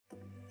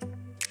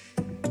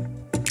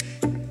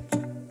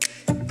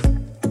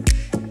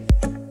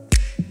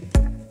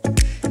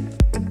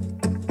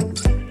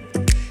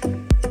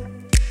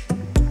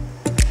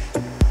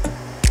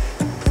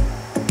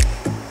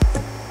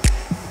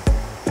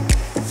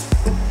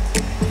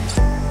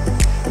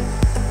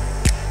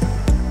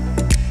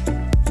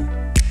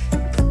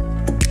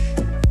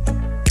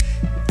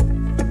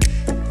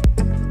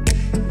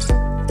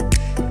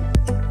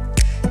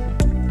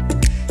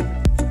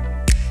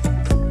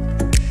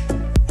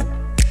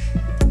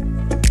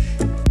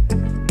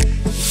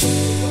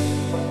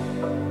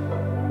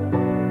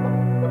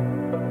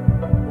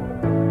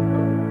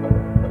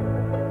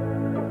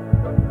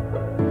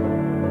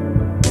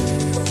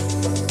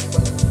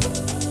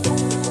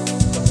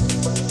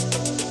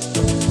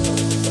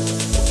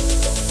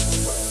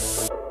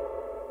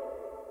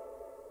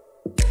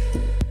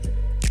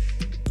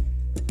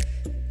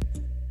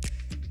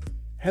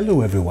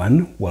Hello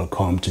everyone,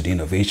 welcome to the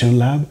Innovation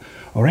Lab.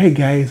 Alright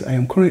guys, I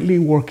am currently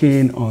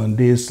working on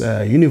this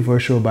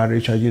universal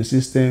battery charging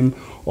system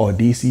or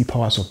DC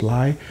power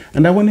supply,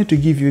 and I wanted to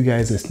give you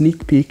guys a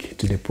sneak peek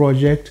to the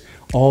project,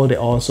 all the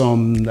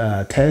awesome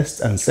tests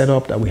and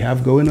setup that we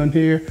have going on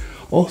here.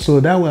 Also,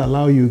 that will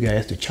allow you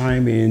guys to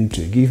chime in,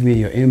 to give me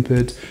your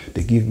input,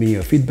 to give me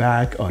your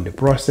feedback on the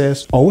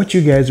process or what you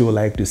guys would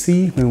like to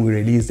see when we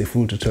release the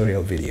full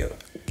tutorial video.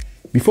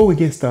 Before we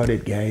get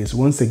started guys,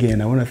 once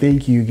again I want to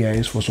thank you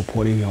guys for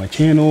supporting our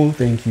channel.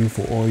 Thank you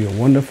for all your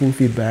wonderful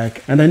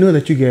feedback, and I know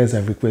that you guys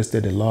have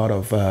requested a lot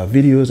of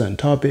videos and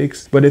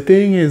topics, but the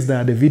thing is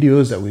that the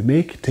videos that we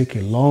make take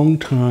a long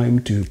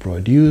time to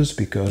produce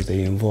because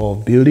they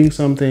involve building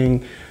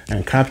something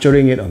and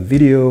capturing it on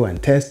video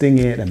and testing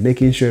it and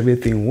making sure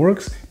everything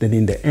works. Then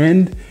in the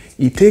end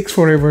it takes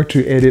forever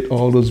to edit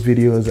all those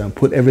videos and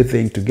put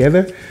everything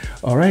together.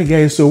 Alright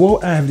guys, so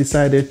what I have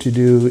decided to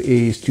do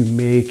is to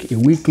make a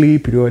weekly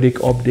periodic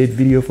update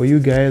video for you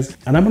guys,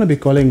 and I'm going to be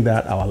calling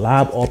that our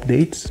lab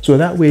updates. So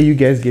that way you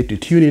guys get to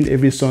tune in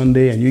every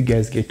Sunday and you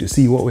guys get to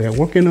see what we are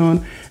working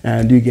on,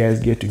 and you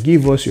guys get to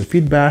give us your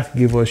feedback,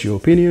 give us your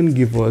opinion,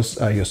 give us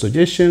your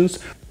suggestions.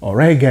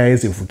 Alright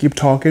guys, if we keep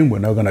talking, we're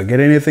not going to get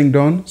anything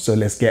done, so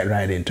let's get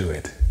right into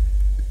it.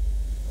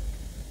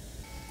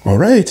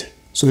 Alright.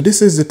 So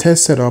this is the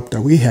test setup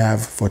that we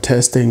have for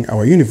testing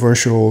our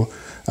universal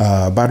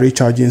battery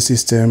charging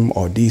system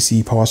or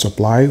DC power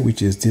supply,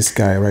 which is this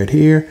guy right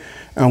here.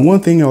 And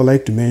one thing I would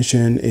like to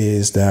mention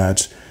is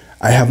that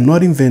I have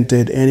not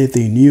invented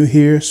anything new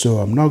here, so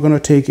I'm not going to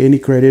take any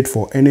credit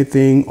for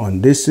anything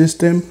on this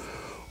system.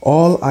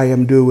 All I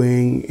am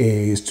doing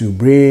is to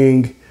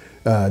bring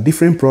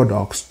different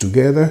products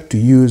together to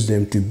use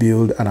them to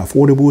build an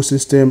affordable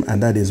system,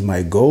 and that is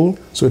my goal.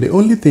 So the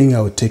only thing I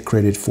would take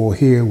credit for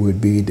here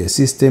would be the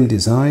system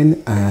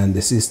design and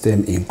the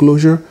system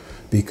enclosure,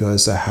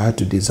 because I had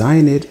to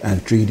design it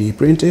and 3D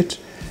print it,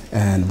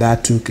 and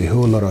that took a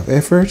whole lot of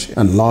effort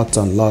and lots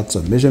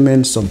of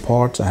measurements. Some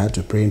parts I had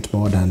to print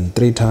more than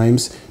 3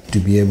 times to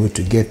be able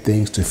to get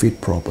things to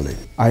fit properly.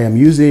 I am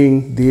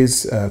using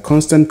this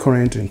constant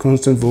current and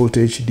constant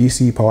voltage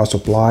DC power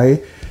supply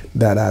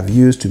that I've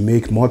used to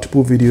make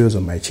multiple videos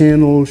on my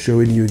channel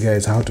showing you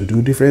guys how to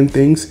do different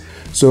things.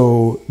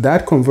 So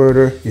that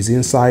converter is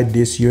inside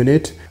this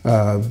unit.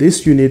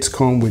 These units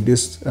come with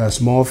this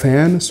small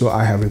fan, so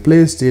I have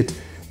replaced it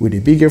with a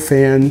bigger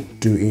fan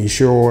to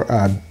ensure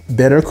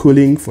better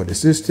cooling for the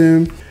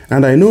system.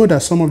 And I know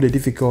that some of the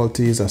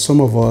difficulties that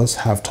some of us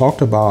have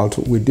talked about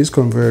with these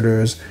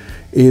converters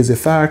is the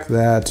fact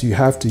that you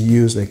have to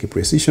use like a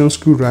precision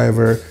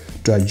screwdriver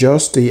to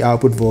adjust the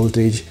output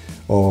voltage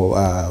or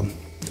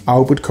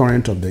output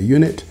current of the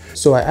unit.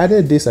 So I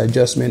added these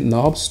adjustment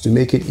knobs to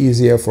make it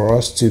easier for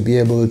us to be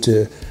able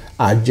to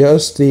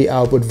adjust the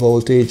output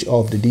voltage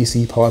of the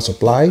DC power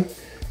supply,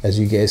 as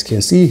you guys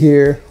can see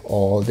here,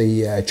 or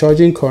the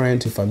charging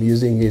current if I'm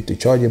using it to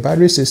charge a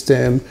battery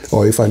system,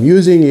 or if I'm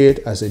using it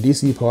as a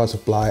DC power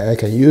supply, I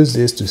can use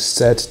this to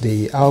set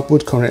the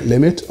output current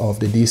limit of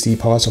the DC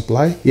power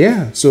supply.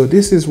 Yeah, so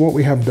this is what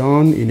we have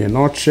done in a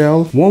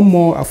nutshell. One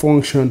more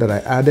function that I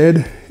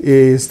added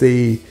is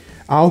the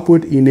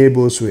output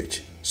enable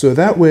switch. So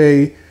that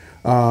way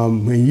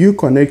when you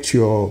connect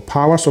your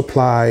power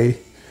supply,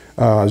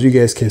 as you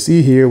guys can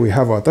see here, we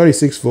have our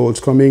 36 volts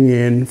coming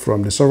in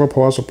from the server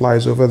power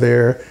supplies over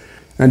there,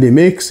 and it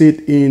makes it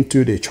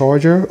into the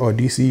charger or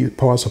DC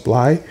power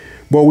supply,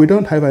 but we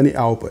don't have any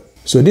output.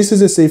 So this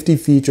is a safety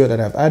feature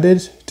that I've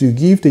added to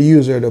give the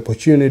user the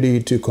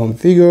opportunity to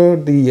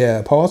configure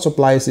the power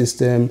supply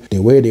system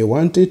the way they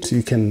want it.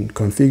 You can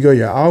configure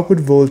your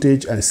output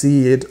voltage and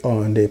see it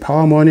on the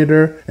power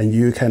monitor, and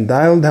you can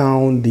dial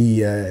down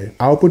the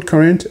output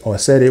current or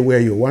set it where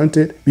you want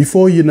it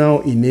before you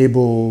now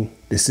enable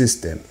the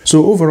system.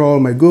 So overall,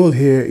 my goal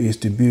here is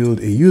to build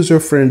a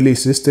user-friendly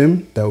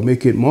system that will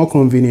make it more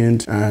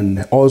convenient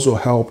and also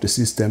help the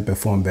system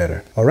perform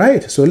better. All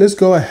right, so let's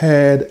go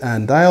ahead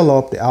and dial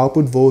up the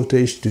output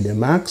voltage to the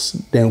max.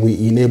 Then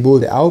we enable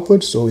the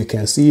output so we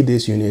can see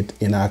this unit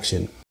in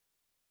action.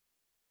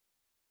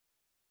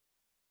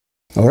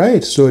 All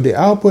right, so the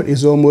output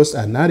is almost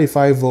at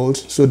 95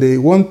 volts. So the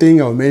one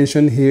thing I'll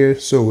mention here,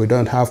 so we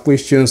don't have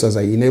questions as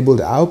I enable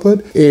the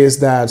output, is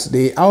that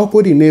the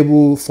output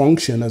enable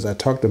function, as I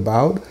talked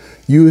about,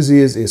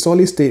 uses a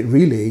solid state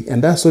relay,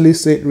 and that solid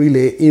state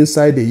relay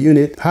inside the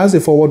unit has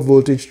a forward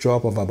voltage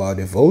drop of about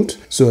 1 volt.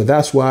 So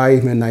that's why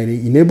when I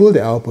enable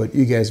the output,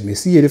 you guys may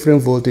see a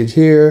different voltage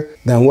here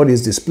than what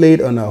is displayed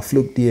on our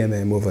Fluke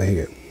DMM over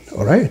here.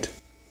 All right.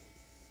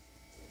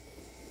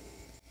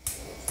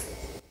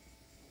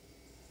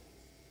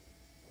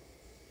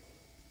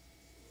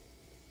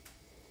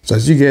 So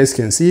as you guys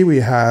can see,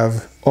 we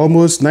have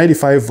almost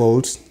 95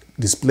 volts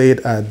displayed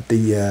at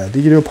the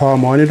digital power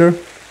monitor,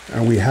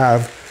 and we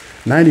have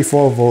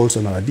 94 volts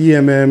on our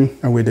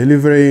DMM, and we're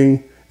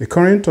delivering a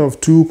current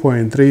of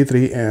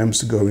 2.33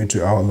 amps going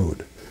to our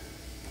load.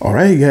 All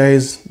right,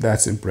 guys,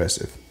 that's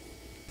impressive.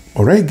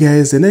 Alright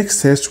guys, the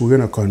next test we're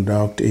going to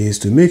conduct is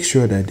to make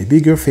sure that the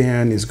bigger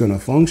fan is going to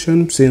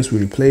function, since we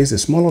replace the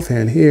smaller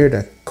fan here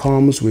that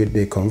comes with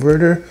the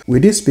converter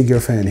with this bigger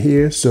fan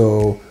here.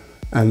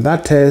 And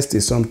that test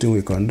is something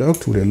we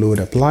conduct with a load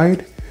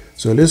applied.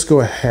 So let's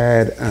go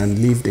ahead and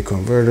leave the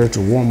converter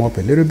to warm up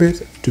a little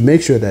bit to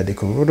make sure that the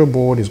converter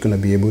board is going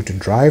to be able to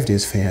drive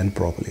this fan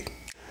properly.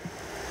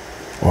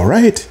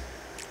 Alright.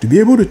 To be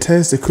able to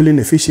test the cooling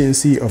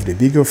efficiency of the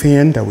bigger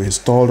fan that we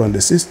installed on the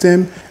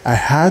system, I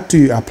had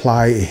to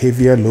apply a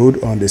heavier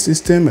load on the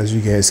system, as you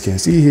guys can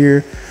see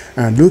here,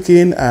 and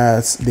looking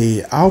at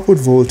the output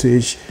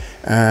voltage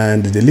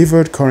and the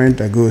delivered current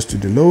that goes to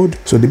the load.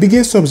 So the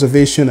biggest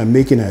observation I'm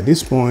making at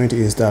this point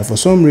is that for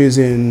some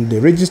reason the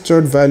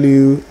registered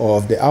value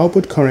of the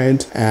output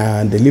current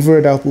and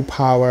delivered output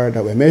power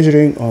that we're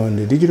measuring on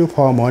the digital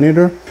power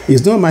monitor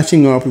is not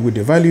matching up with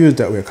the values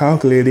that we're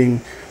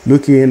calculating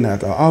looking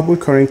at our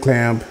output current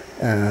clamp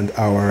and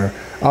our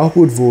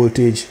output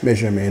voltage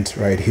measurement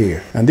right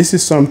here. And this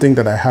is something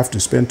that I have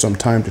to spend some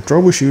time to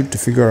troubleshoot to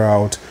figure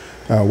out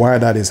why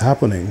that is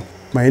happening.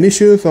 My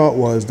initial thought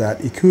was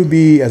that it could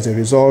be as a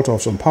result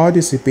of some power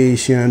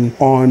dissipation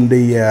on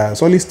the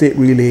solid state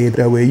relay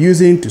that we're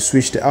using to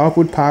switch the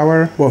output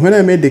power. But when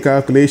I made the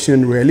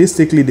calculation,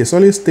 realistically the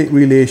solid state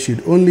relay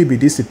should only be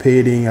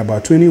dissipating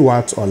about 20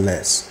 watts or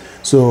less.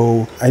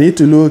 So I need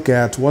to look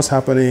at what's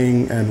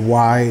happening and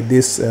why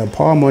this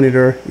power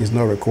monitor is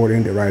not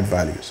recording the right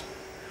values.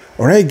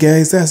 Alright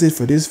guys, that's it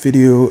for this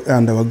video,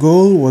 and our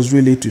goal was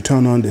really to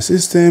turn on the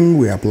system.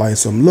 We apply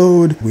some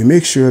load, we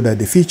make sure that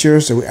the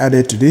features that we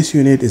added to this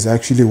unit is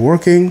actually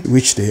working,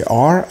 which they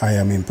are. I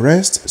am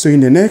impressed. So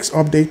in the next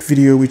update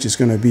video, which is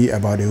going to be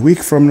about a week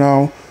from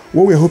now,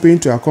 what we're hoping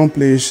to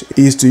accomplish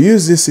is to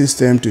use this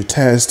system to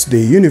test the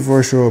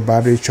universal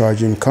battery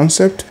charging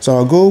concept. So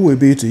our goal will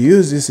be to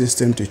use this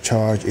system to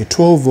charge a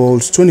 12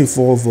 volts,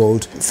 24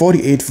 volt,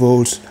 48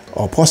 volts,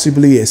 or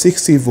possibly a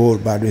 60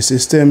 volt battery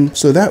system,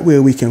 so that way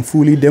we can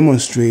fully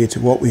demonstrate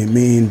what we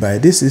mean by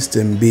this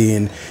system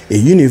being a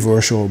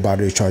universal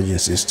battery charging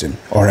system.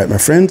 Alright my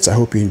friends, I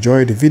hope you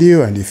enjoyed the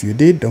video, and if you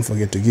did, don't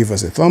forget to give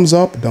us a thumbs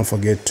up. Don't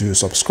forget to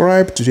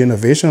subscribe to the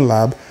Innovation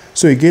Lab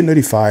so you get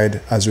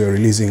notified as we're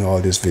releasing all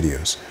these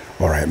videos.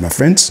 Alright my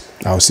friends,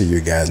 I'll see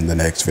you guys in the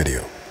next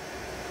video.